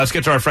Let's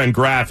get to our friend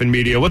Graf in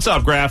media. What's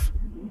up, Graf?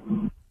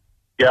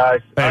 Guys,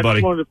 hey, I buddy.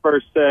 just wanted to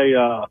first say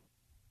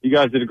you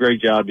guys did a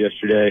great job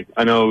yesterday.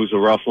 I know it was a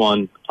rough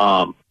one,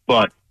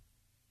 but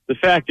the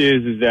fact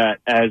is that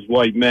as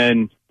white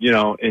men,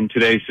 in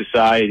today's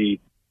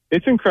society,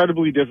 it's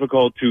incredibly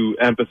difficult to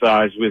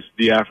empathize with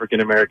the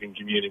African American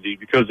community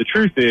because the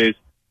truth is,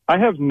 I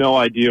have no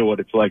idea what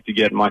it's like to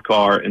get in my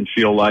car and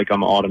feel like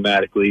I'm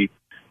automatically,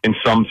 in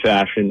some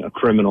fashion, a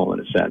criminal in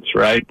a sense,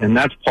 right? And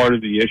that's part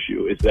of the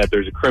issue, is that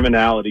there's a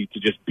criminality to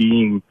just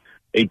being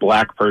a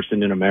black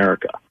person in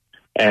America.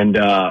 And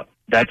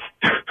that's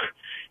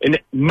in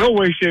no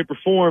way, shape, or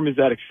form is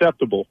that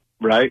acceptable,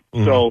 right?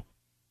 Mm-hmm. So,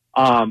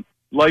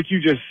 like you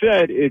just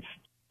said, it's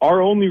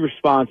our only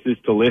response is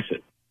to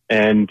listen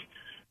and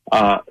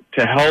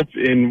to help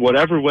in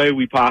whatever way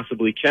we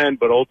possibly can,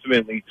 but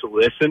ultimately to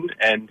listen.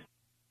 And,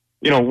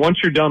 once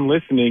you're done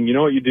listening, you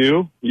know what you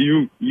do?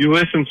 You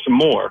listen some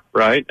more,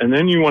 right? And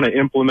then you want to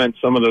implement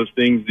some of those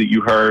things that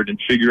you heard and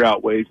figure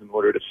out ways in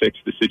order to fix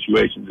the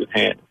situations at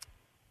hand.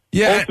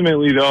 Yeah.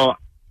 Ultimately, though,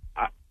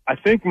 I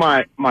think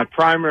my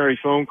primary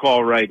phone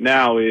call right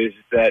now is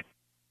that,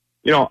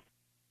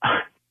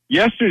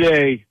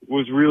 yesterday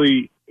was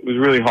really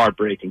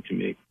heartbreaking to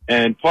me.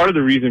 And part of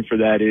the reason for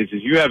that is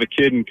you have a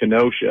kid in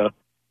Kenosha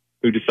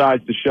who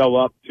decides to show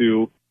up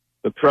to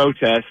the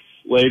protests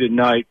late at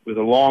night with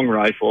a long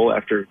rifle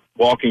after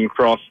walking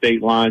across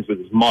state lines with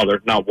his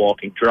mother,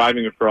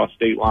 driving across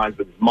state lines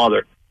with his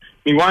mother.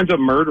 He winds up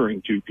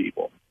murdering 2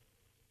 people.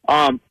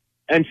 And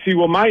see,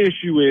 what my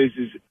issue is,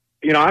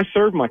 I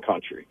served my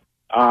country.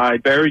 I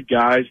buried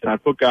guys and I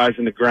put guys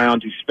in the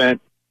ground who spent,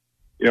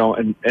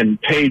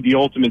 and paid the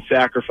ultimate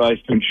sacrifice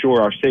to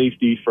ensure our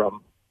safety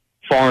from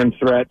foreign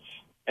threats,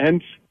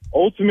 and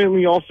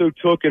ultimately also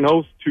took an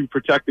oath to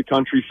protect the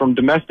country from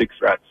domestic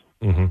threats.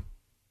 Mm-hmm.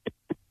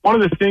 One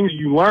of the things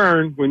you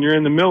learn when you're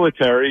in the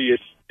military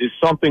is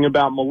something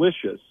about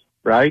militias,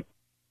 right?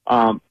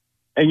 And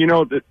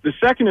the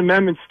Second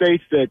Amendment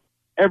states that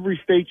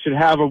every state should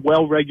have a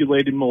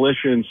well-regulated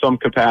militia in some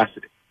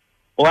capacity.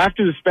 Well,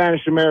 after the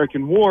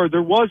Spanish-American War,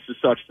 there was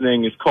such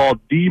thing as called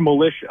the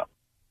militia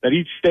that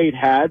each state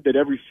had, that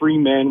every free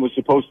man was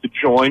supposed to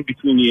join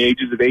between the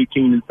ages of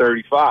 18 and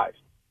 35.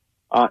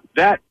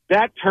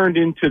 That turned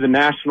into the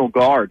National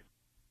Guard,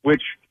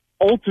 which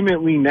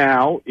ultimately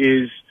now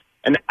is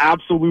an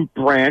absolute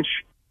branch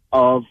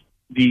of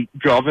the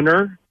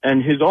governor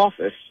and his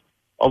office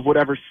of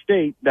whatever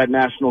state that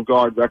National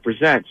Guard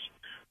represents.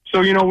 So,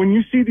 when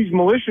you see these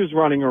militias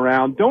running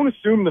around, don't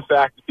assume the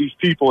fact that these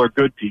people are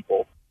good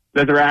people,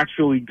 that they're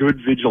actually good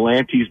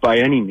vigilantes by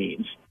any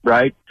means,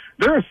 right?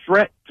 They're a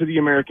threat to the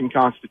American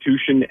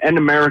Constitution and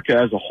America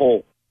as a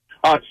whole.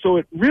 So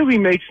it really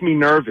makes me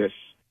nervous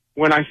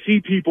when I see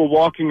people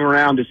walking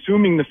around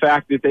assuming the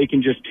fact that they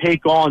can just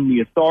take on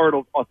the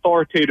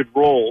authoritative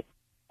role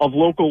of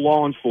local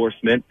law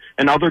enforcement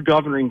and other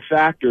governing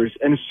factors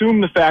and assume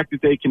the fact that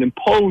they can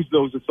impose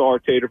those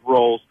authoritative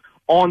roles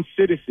on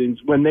citizens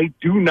when they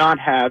do not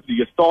have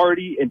the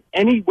authority in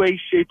any way,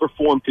 shape, or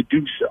form to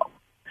do so.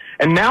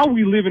 And now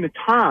we live in a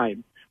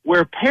time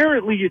where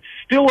apparently it's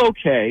still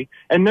okay,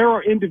 and there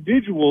are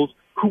individuals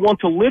who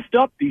want to lift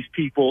up these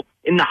people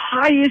in the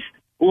highest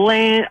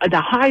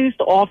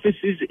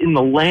offices in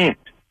the land.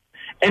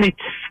 And it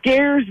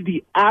scares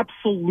the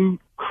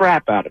absolute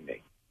crap out of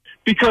me.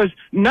 Because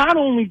not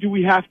only do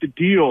we have to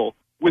deal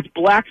with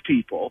black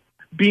people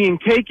being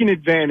taken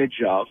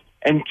advantage of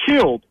and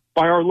killed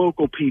by our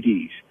local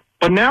PDs,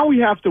 but now we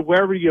have to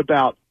worry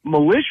about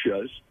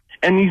militias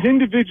and these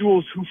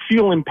individuals who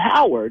feel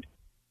empowered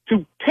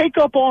to take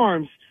up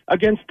arms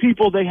against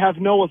people they have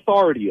no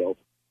authority over.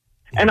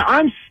 And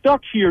I'm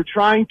stuck here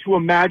trying to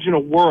imagine a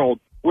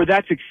world where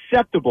that's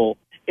acceptable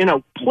in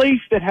a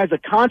place that has a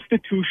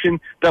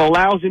constitution that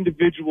allows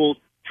individuals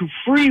to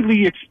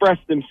freely express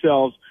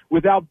themselves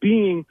without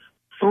being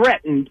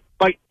threatened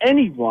by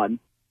anyone,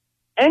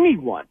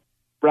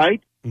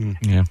 right?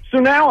 Yeah. So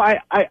now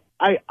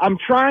I'm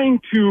trying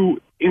to,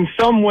 in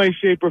some way,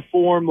 shape, or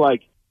form,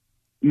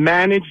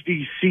 manage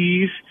these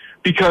seas,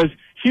 because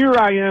here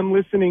I am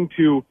listening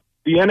to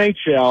the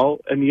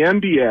NHL and the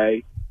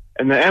NBA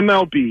and the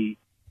MLB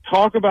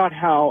talk about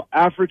how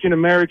African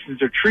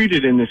Americans are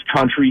treated in this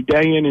country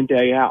day in and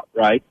day out,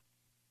 right?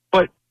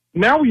 But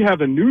now we have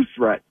a new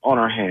threat on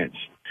our hands.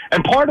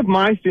 And part of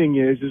my thing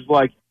is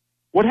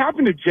what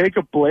happened to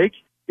Jacob Blake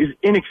is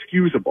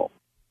inexcusable.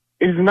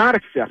 It is not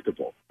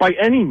acceptable by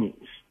any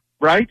means,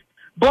 right?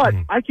 But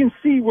I can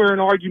see where an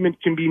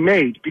argument can be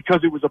made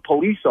because it was a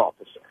police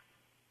officer.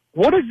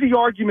 What is the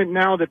argument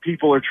now that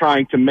people are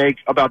trying to make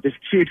about this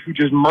kid who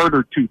just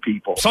murdered 2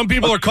 people? Some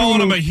people are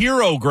calling him a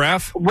hero,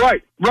 Graf.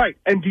 Right.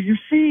 And do you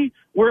see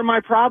where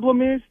my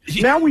problem is?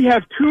 Now we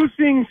have 2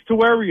 things to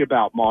worry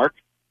about, Mark.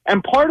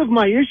 And part of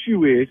my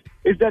issue is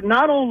that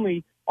not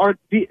only are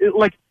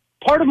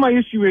part of my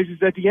issue is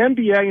that the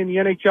NBA and the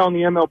NHL and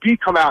the MLB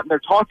come out and they're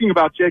talking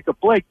about Jacob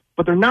Blake,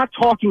 but they're not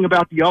talking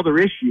about the other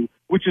issue,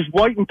 which is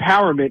white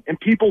empowerment and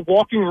people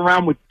walking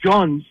around with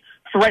guns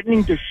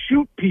threatening to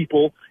shoot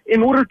people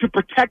in order to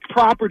protect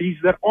properties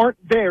that aren't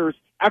theirs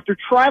after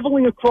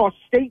traveling across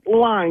state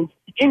lines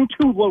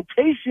into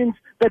locations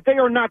that they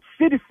are not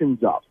citizens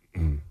of.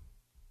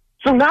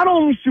 So not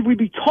only should we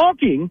be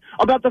talking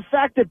about the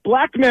fact that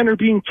black men are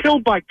being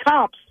killed by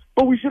cops,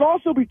 but we should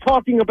also be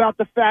talking about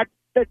the fact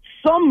that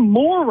some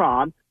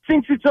moron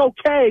thinks it's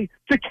okay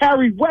to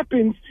carry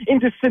weapons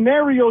into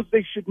scenarios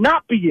they should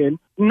not be in,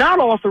 not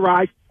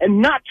authorized,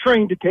 and not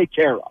trained to take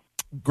care of.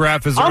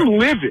 Graf, I'm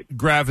livid.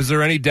 Graf, is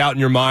there any doubt in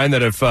your mind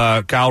that if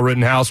Kyle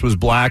Rittenhouse was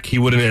black, he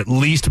would have at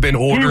least been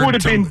ordered he would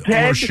have been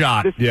dead or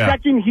shot? The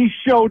second he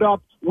showed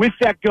up with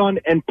that gun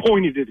and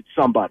pointed it at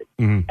somebody.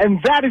 Mm-hmm. And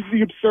that is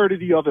the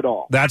absurdity of it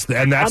all. That's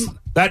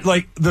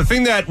the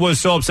thing that was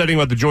so upsetting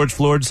about the George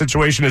Floyd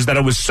situation is that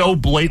it was so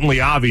blatantly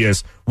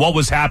obvious what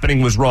was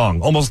happening was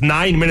wrong. Almost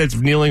 9 minutes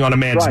of kneeling on a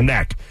man's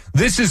neck.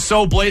 This is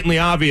so blatantly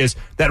obvious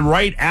that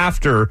right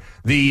after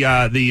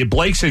the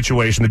Blake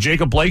situation, the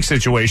Jacob Blake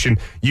situation,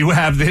 you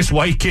have this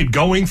white kid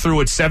going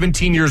through at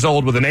 17 years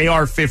old with an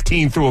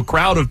AR-15 through a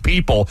crowd of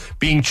people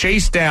being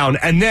chased down.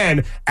 And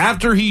then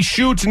after he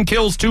shoots and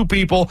kills 2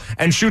 people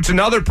and shoots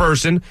another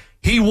person,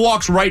 he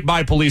walks right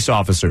by police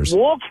officers.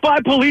 Walks by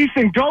police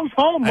and goes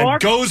home,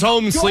 Mark. And goes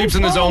home and sleeps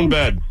in his own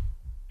bed.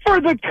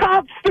 For the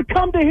cops to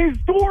come to his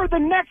door the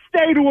next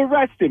day to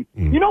arrest him.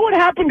 You know what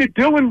happened to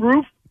Dylan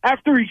Roof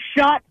after he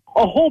shot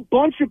a whole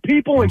bunch of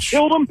people and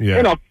killed them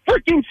in a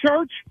freaking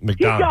church? McDonald's.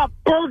 He got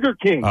Burger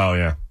King. Oh,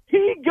 yeah.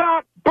 He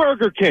got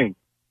Burger King.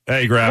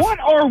 Hey, Graf. What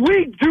are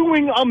we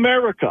doing,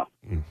 America?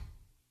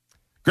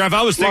 Graf,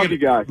 I was thinking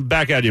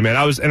back at you, man.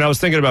 I was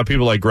thinking about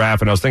people like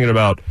Graf, and I was thinking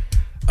about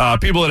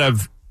people that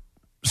have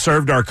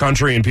served our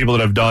country and people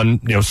that have done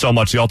so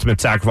much, the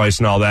ultimate sacrifice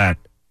and all that.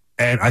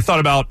 And I thought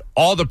about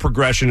all the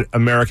progression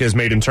America has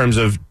made in terms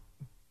of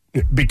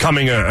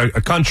becoming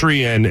a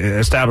country and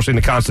establishing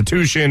the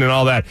Constitution and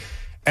all that.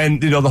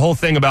 And, the whole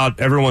thing about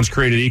everyone's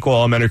created equal,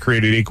 all men are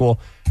created equal.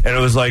 And it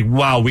was like,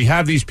 wow, we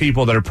have these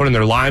people that are putting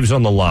their lives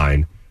on the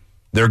line.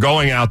 They're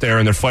going out there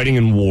and they're fighting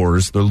in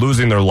wars. They're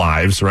losing their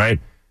lives, right?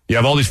 You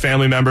have all these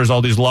family members,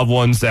 all these loved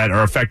ones that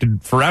are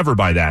affected forever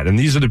by that. And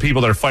these are the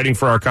people that are fighting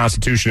for our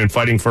Constitution and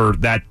fighting for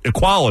that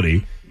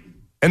equality.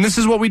 And this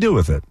is what we do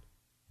with it.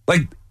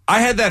 Like, I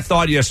had that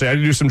thought yesterday. I had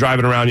to do some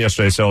driving around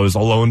yesterday, so I was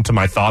alone to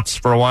my thoughts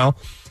for a while.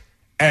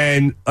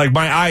 And, like,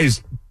 my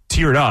eyes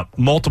teared up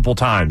multiple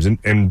times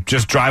and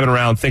just driving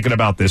around thinking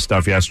about this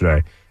stuff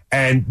yesterday.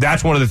 And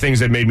that's one of the things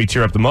that made me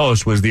tear up the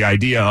most was the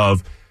idea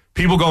of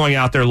people going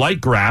out there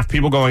like Graf,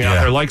 people going out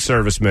there like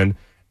servicemen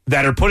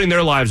that are putting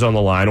their lives on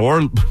the line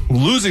or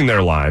losing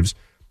their lives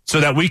so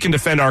that we can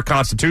defend our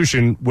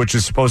Constitution, which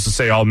is supposed to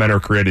say all men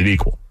are created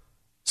equal.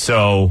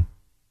 So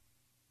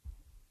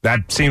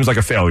that seems like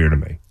a failure to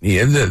me.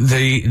 Yeah, just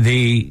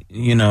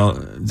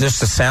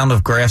the sound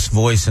of Graf's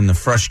voice and the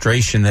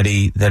frustration that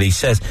he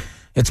says,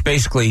 it's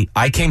basically,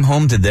 I came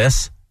home to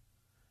this.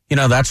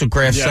 That's what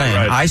Graf's saying.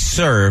 Right. I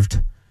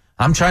served.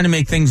 I'm trying to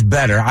make things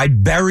better. I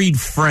buried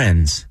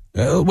friends.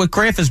 What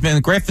Graf has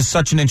been, Graf is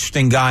such an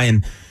interesting guy,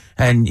 and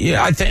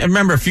I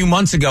remember a few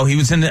months ago, he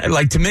was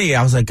to me,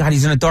 I was like, God,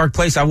 he's in a dark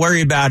place. I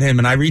worry about him.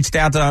 And I reached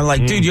out to him, I'm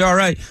like, dude, you all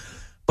right?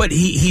 But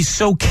he's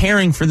so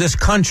caring for this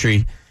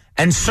country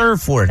and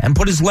served for it and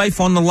put his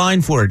life on the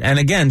line for it. And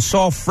again,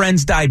 saw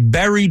friends die,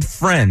 buried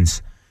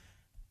friends.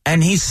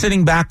 And he's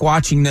sitting back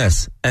watching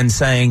this and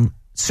saying,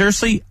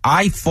 seriously,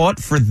 I fought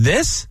for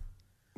this?